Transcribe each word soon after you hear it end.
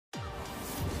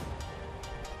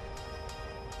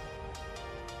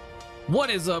What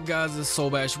is up, guys? It's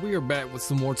Soulbash. We are back with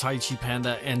some more Taichi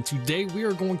Panda, and today we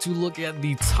are going to look at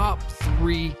the top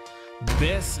 3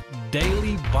 best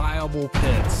daily buyable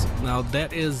pets. Now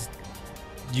that is,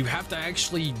 you have to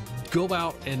actually go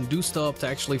out and do stuff to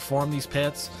actually farm these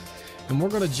pets, and we're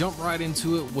going to jump right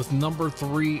into it with number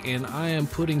 3, and I am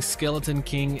putting Skeleton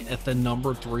King at the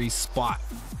number 3 spot.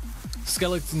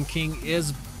 Skeleton King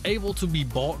is able to be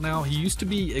bought now. He used to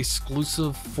be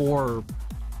exclusive for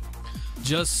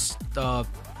just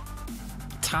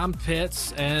time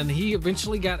pets, and he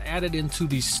eventually got added into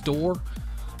the store.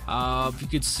 If you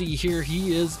could see here,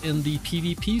 he is in the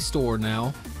PvP store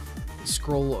now.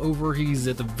 Scroll over, he's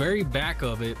at the very back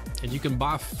of it, and you can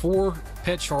buy 4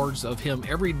 pet shards of him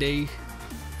every day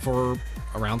for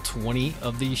around 20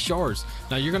 of these shards.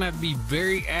 Now you're gonna have to be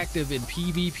very active in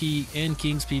PvP and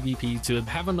King's PvP to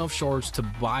have enough shards to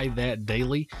buy that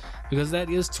daily, because that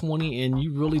is 20 and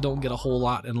you really don't get a whole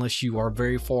lot unless you are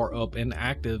very far up and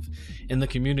active in the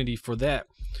community for that.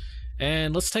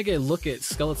 And let's take a look at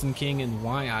Skeleton King and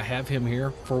why I have him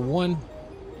here. For one,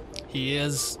 he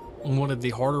is one of the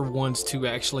harder ones to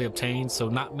actually obtain, so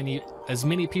not as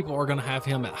many people are going to have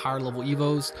him at higher level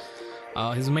evos.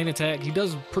 His main attack, he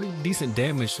does pretty decent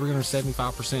damage,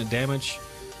 375% damage.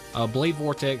 Blade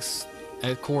Vortex,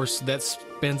 of course, that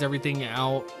spins everything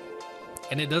out,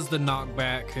 and it does the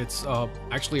knockback. It's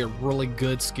actually a really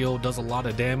good skill, does a lot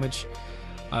of damage.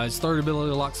 His third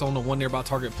ability locks on to one nearby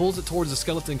target, pulls it towards the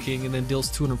Skeleton King, and then deals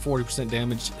 240%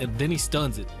 damage, and then he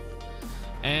stuns it.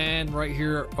 And right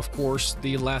here, of course,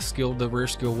 the last skill, the rare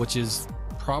skill, which is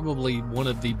probably one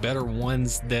of the better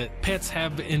ones that pets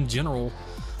have in general.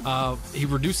 He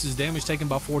reduces damage taken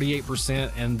by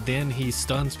 48%, and then he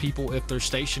stuns people if they're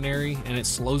stationary, and it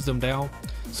slows them down.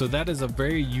 So that is a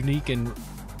very unique and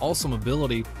awesome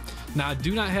ability. Now I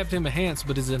do not have him enhanced,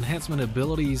 but his enhancement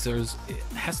abilities, it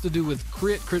has to do with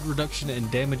crit reduction and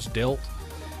damage dealt.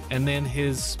 And then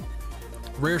his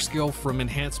rare skill from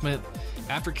enhancement,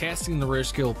 after casting the rare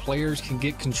skill, players can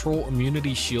get control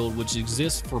immunity shield, which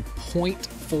exists for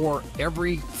 0.4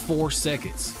 every 4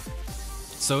 seconds.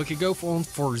 So it could go for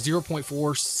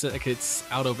 0.4 seconds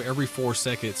out of every 4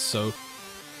 seconds. So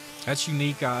that's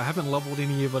unique. I haven't leveled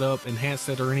any of it up, enhanced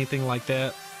it, or anything like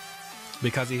that,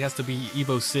 because he has to be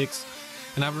Evo 6,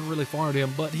 and I haven't really farmed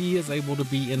him, but he is able to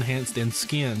be enhanced and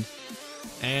skinned.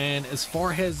 And as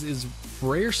far as his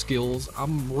rare skills,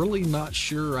 I'm really not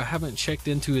sure. I haven't checked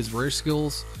into his rare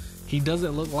skills. He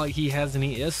doesn't look like he has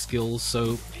any S skills,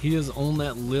 so he is on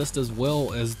that list as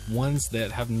well as ones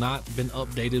that have not been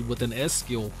updated with an S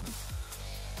skill.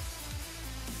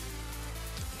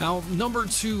 Now, number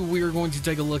 2 we are going to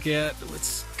take a look at.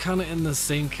 It's kind of in the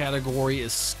same category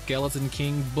as Skeleton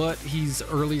King, but he's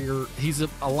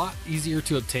a lot easier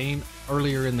to obtain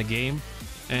earlier in the game,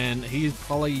 and he's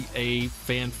probably a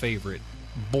fan favorite,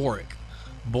 Boric.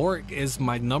 Boric is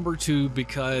my number 2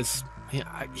 because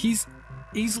he's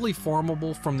easily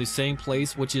farmable from the same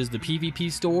place, which is the PvP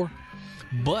store,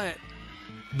 but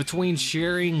between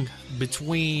sharing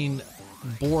between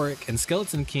Boric and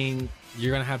Skeleton King,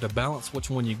 you're gonna have to balance which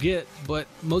one you get. But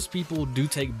most people do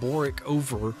take Boric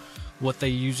over what they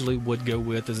usually would go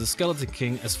with as a Skeleton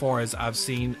King, as far as I've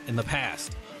seen in the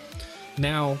past.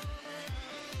 Now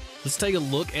let's take a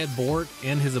look at Boric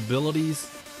and his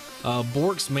abilities.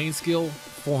 Boric's main skill,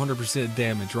 400%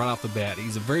 damage right off the bat.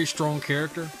 He's a very strong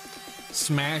character.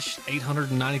 Smash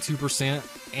 892%,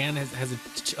 and has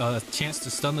a chance to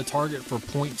stun the target for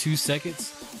 0.2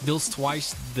 seconds. Deals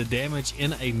twice the damage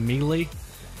in a melee.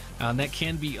 That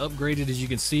can be upgraded, as you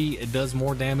can see. It does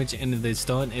more damage and the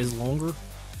stun is longer.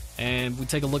 And we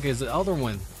take a look at the other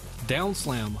one, Down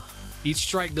Slam. Each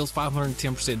strike deals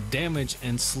 510% damage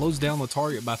and slows down the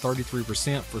target by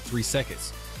 33% for 3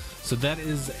 seconds. So that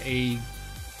is a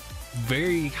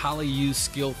very highly used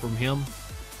skill from him,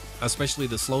 especially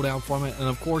the slowdown from it. And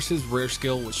of course, his rare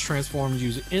skill, which transforms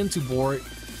you into Boric,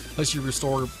 lets you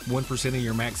restore 1% of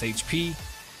your max HP,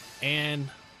 and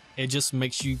it just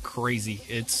makes you crazy.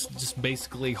 It's just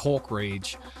basically Hulk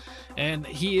rage, and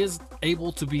he is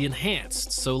able to be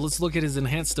enhanced. So let's look at his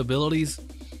enhanced abilities.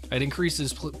 It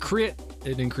increases crit,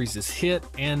 it increases hit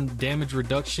and damage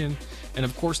reduction, and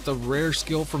of course the rare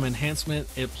skill from enhancement,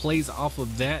 it plays off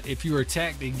of that. If you're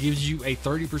attacked, it gives you a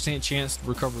 30% chance to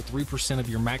recover 3% of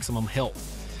your maximum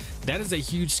health. That is a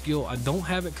huge skill. I don't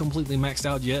have it completely maxed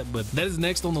out yet, but that is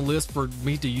next on the list for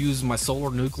me to use my solar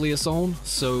nucleus on,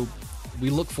 so we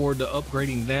look forward to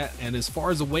upgrading that. And as far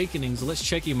as awakenings, let's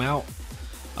check him out.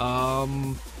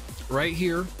 Right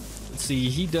here, let's see,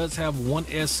 he does have one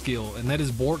S skill, and that is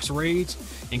Boric's Rage.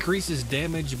 Increases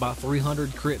damage by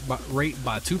 300, crit rate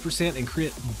by 2%, and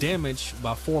crit damage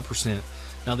by 4%.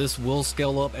 Now this will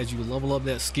scale up as you level up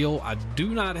that skill. I do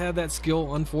not have that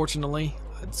skill, unfortunately.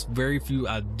 It's very few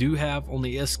I do have on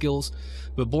the S skills,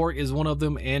 but Bork is one of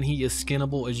them, and he is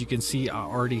skinnable. As you can see, I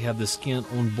already have the skin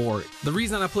on Bork. The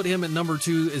reason I put him at number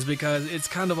 2 is because it's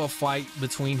kind of a fight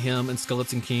between him and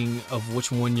Skeleton King of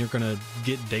which one you're gonna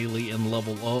get daily and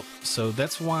level up. So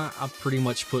that's why I pretty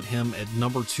much put him at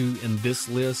number 2 in this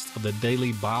list of the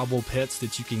daily buyable pets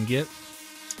that you can get.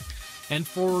 And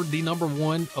for the number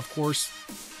 1, of course,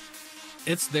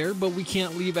 it's there, but we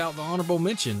can't leave out the honorable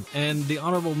mention, and the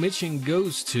honorable mention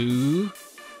goes to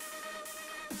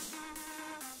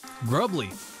Grubbly.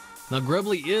 Now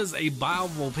Grubbly is a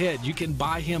buyable pet. You can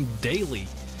buy him daily.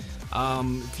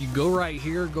 If you go right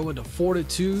here, go into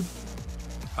Fortitude,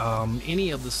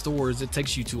 any of the stores, it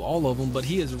takes you to all of them, but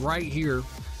he is right here.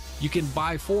 You can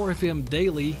buy 4 of him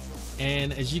daily,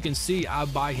 and as you can see, I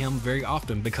buy him very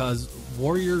often because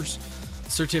Warriors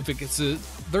certificates,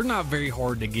 they're not very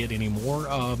hard to get anymore.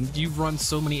 You run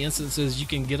so many instances, you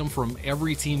can get them from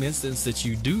every team instance that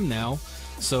you do now,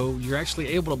 so you're actually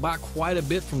able to buy quite a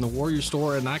bit from the Warrior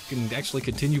store, and I can actually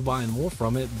continue buying more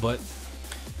from it. But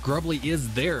Grubbly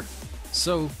is there,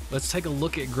 so let's take a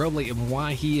look at Grubbly and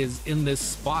why he is in this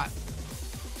spot.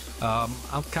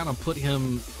 I've kind of put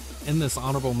him in this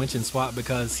honorable mention spot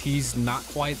because he's not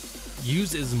quite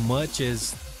used as much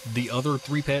as the other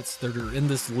 3 pets that are in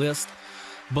this list.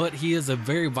 But he is a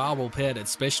very viable pet,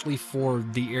 especially for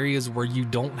the areas where you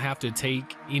don't have to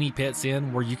take any pets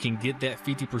in, where you can get that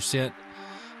 50%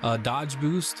 dodge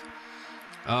boost.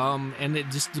 And it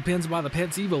just depends by the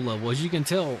pet's evo level. As you can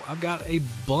tell, I've got a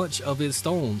bunch of his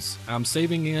stones. I'm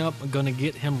saving him up. I'm going to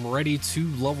get him ready to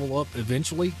level up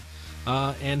eventually.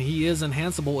 And he is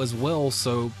enhanceable as well,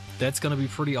 so that's going to be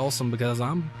pretty awesome because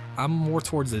I'm more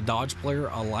towards the dodge player.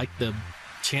 I like the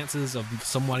chances of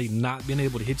somebody not being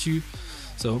able to hit you.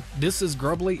 So this is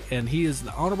Grubbly, and he is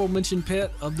the honorable mention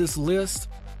pet of this list,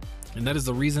 and that is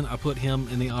the reason I put him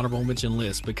in the honorable mention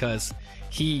list, because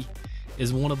he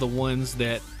is one of the ones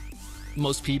that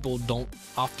most people don't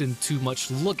often too much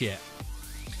look at.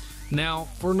 Now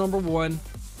for number 1,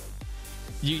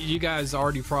 you guys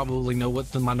already probably know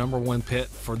what my number 1 pet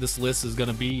for this list is going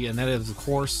to be, and that is of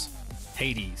course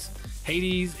Hades.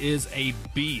 Hades is a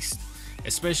beast,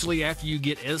 especially after you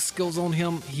get S skills on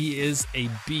him. He is a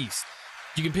beast.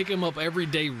 You can pick him up every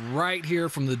day right here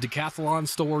from the Decathlon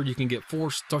store. You can get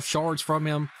 4 shards from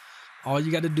him. All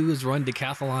you got to do is run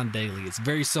Decathlon daily. It's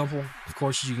very simple. Of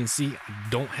course, as you can see, I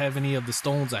don't have any of the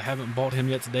stones. I haven't bought him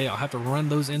yet today. I'll have to run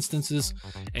those instances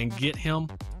and get him.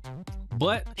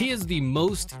 But he is the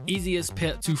most easiest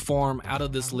pet to farm out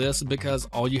of this list because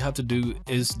all you have to do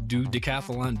is do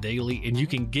Decathlon daily, and you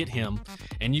can get him,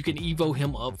 and you can evo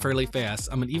him up fairly fast.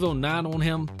 I'm an evo 9 on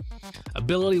him.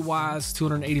 Ability wise,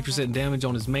 280% damage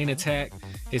on his main attack.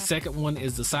 His second one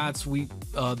is the side sweep,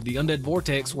 the Undead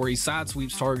Vortex, where he side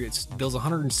sweeps targets, deals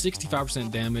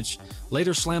 165% damage.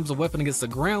 Later slams the weapon against the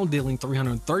ground, dealing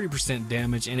 330%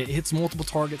 damage, and it hits multiple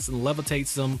targets and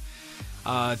levitates them.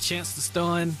 Chance to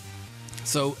stun.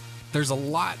 So there's a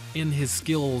lot in his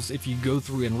skills if you go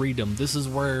through and read them. This is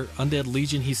where Undead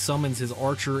Legion, he summons his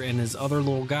archer and his other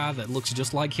little guy that looks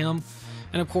just like him.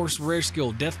 And of course, rare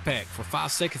skill Death Pact. For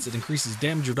 5 seconds, it increases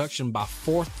damage reduction by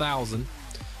 4,000.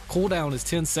 Cooldown is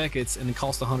 10 seconds and it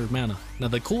costs 100 mana. Now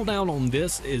the cooldown on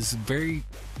this is very,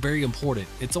 very important.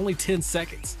 It's only 10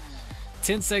 seconds.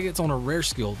 10 seconds on a rare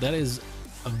skill. That is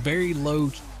a very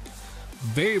low,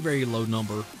 very, very low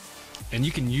number, and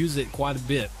you can use it quite a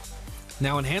bit.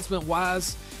 Now enhancement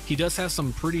wise, he does have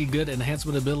some pretty good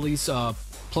enhancement abilities,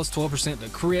 plus 12% to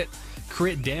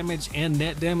crit damage and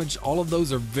net damage. All of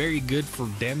those are very good for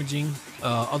damaging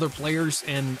other players,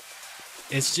 and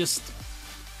it's just,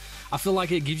 I feel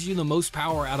like it gives you the most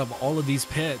power out of all of these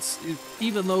pets.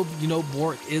 Even though, you know,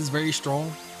 Bork is very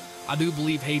strong, I do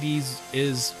believe Hades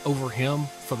is over him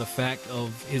for the fact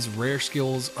of his rare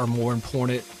skills are more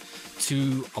important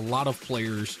to a lot of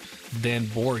players than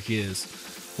Bork is.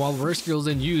 While rare skills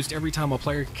in used, every time a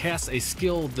player casts a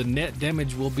skill, the net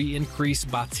damage will be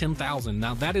increased by 10,000.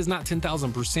 Now that is not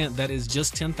 10,000%, that is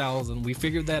just 10,000. We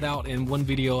figured that out in one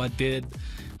video I did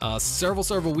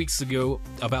several weeks ago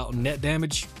about net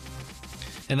damage,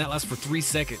 and that lasts for 3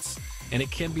 seconds, and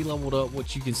it can be leveled up,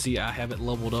 which you can see I have it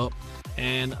leveled up.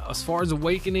 And as far as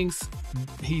awakenings,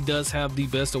 he does have the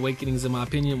best awakenings in my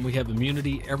opinion. We have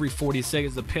immunity. Every 40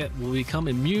 seconds the pet will become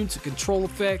immune to control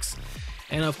effects,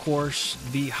 and of course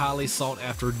the highly sought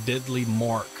after deadly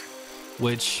mark,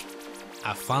 which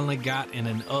I finally got in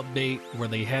an update where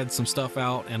they had some stuff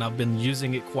out, and I've been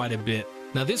using it quite a bit.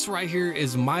 Now this right here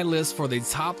is my list for the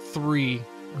top 3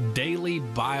 daily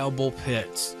buyable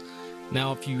pets.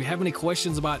 Now, if you have any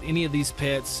questions about any of these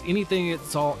pets, anything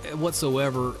at all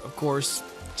whatsoever, of course,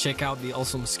 check out the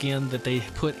awesome skin that they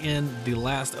put in the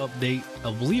last update.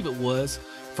 I believe it was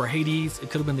for Hades. It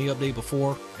could have been the update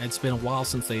before. It's been a while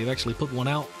since they've actually put one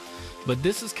out. But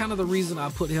this is kind of the reason I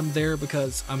put him there,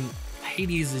 because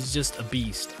Hades is just a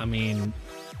beast. I mean,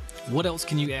 what else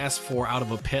can you ask for out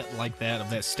of a pet like that, of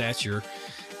that stature,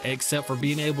 except for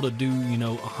being able to do, you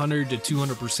know, 100 to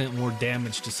 200% more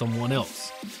damage to someone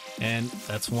else? And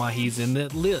that's why he's in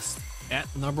that list at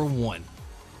number 1.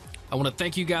 I want to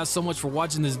thank you guys so much for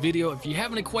watching this video. If you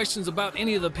have any questions about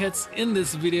any of the pets in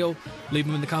this video, leave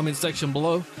them in the comment section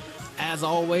below. As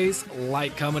always,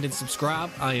 like, comment, and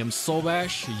subscribe. I am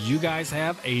Soulbash. You guys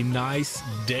have a nice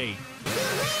day.